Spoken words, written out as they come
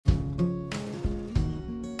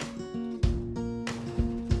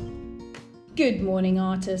Good morning,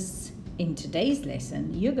 artists. In today's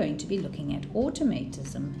lesson, you're going to be looking at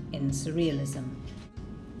automatism in Surrealism.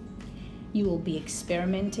 You will be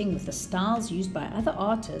experimenting with the styles used by other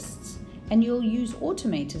artists, and you'll use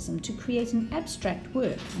automatism to create an abstract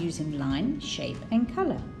work using line, shape, and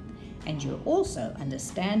color. And you'll also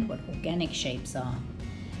understand what organic shapes are.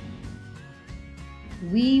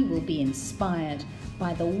 We will be inspired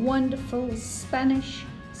by the wonderful Spanish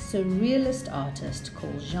Surrealist artist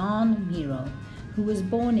called Joan Miro, who was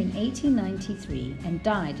born in 1893 and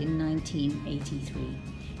died in 1983.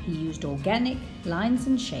 He used organic lines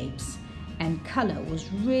and shapes, and color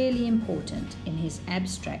was really important in his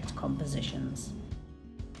abstract compositions.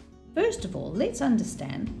 First of all, let's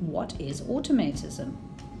understand what is automatism.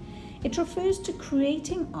 It refers to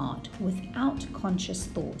creating art without conscious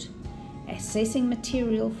thought, assessing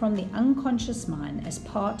material from the unconscious mind as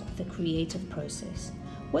part of the creative process.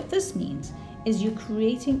 What this means is you're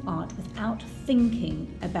creating art without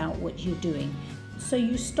thinking about what you're doing. So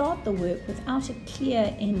you start the work without a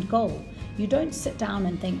clear end goal. You don't sit down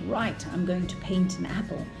and think, right, I'm going to paint an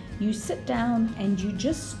apple. You sit down and you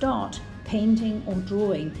just start painting or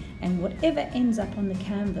drawing, and whatever ends up on the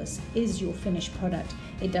canvas is your finished product.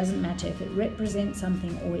 It doesn't matter if it represents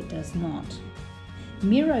something or it does not.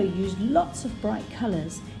 Miro used lots of bright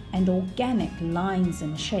colors and organic lines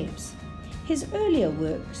and shapes. His earlier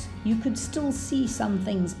works, you could still see some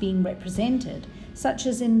things being represented, such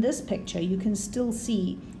as in this picture. You can still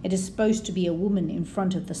see it is supposed to be a woman in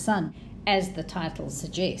front of the sun, as the title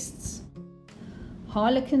suggests.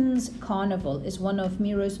 Harlequin's Carnival is one of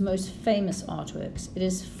Miro's most famous artworks. It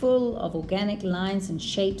is full of organic lines and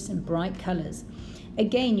shapes and bright colors.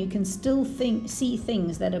 Again, you can still see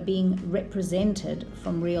things that are being represented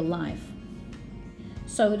from real life.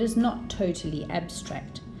 So it is not totally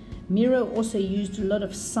abstract. Miro also used a lot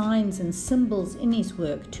of signs and symbols in his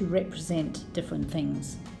work to represent different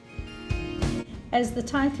things. As the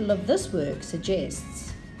title of this work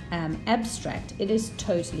suggests, abstract, it is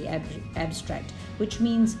totally abstract, which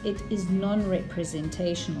means it is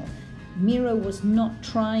non-representational. Miro was not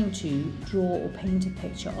trying to draw or paint a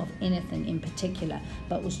picture of anything in particular,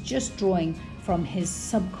 but was just drawing from his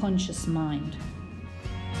subconscious mind.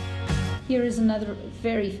 Here is another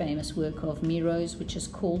very famous work of Miro's, which is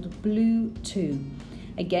called Blue 2.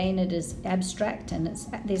 Again, it is abstract, and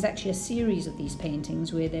there's actually a series of these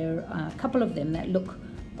paintings where there are a couple of them that look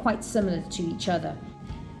quite similar to each other.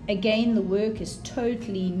 Again, the work is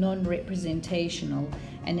totally non-representational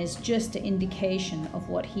and is just an indication of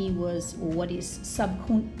what he was, or what his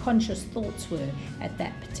subconscious thoughts were at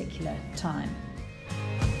that particular time.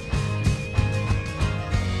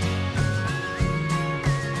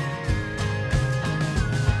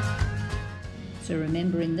 So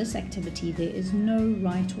remember, in this activity there is no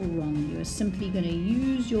right or wrong. You're simply going to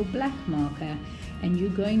use your black marker and you're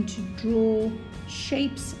going to draw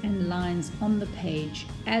shapes and lines on the page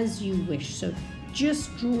as you wish. So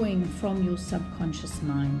just drawing from your subconscious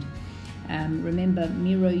mind. Remember,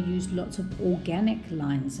 Miro used lots of organic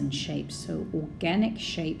lines and shapes. So organic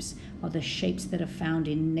shapes are the shapes that are found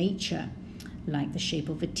in nature, like the shape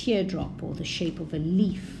of a teardrop or the shape of a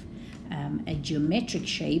leaf. A geometric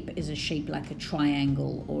shape is a shape like a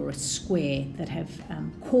triangle or a square that have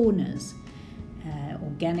corners.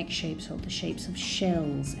 Organic shapes are the shapes of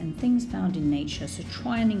shells and things found in nature, so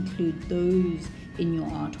try and include those in your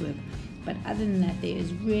artwork. But other than that, there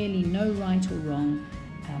is really no right or wrong.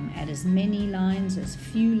 Add as many lines, as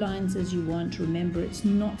few lines as you want. Remember, it's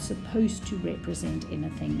not supposed to represent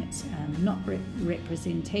anything. It's not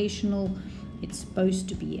representational. It's supposed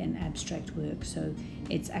to be an abstract work, so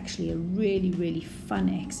it's actually a really, really fun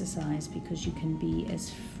exercise because you can be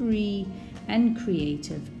as free and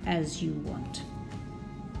creative as you want.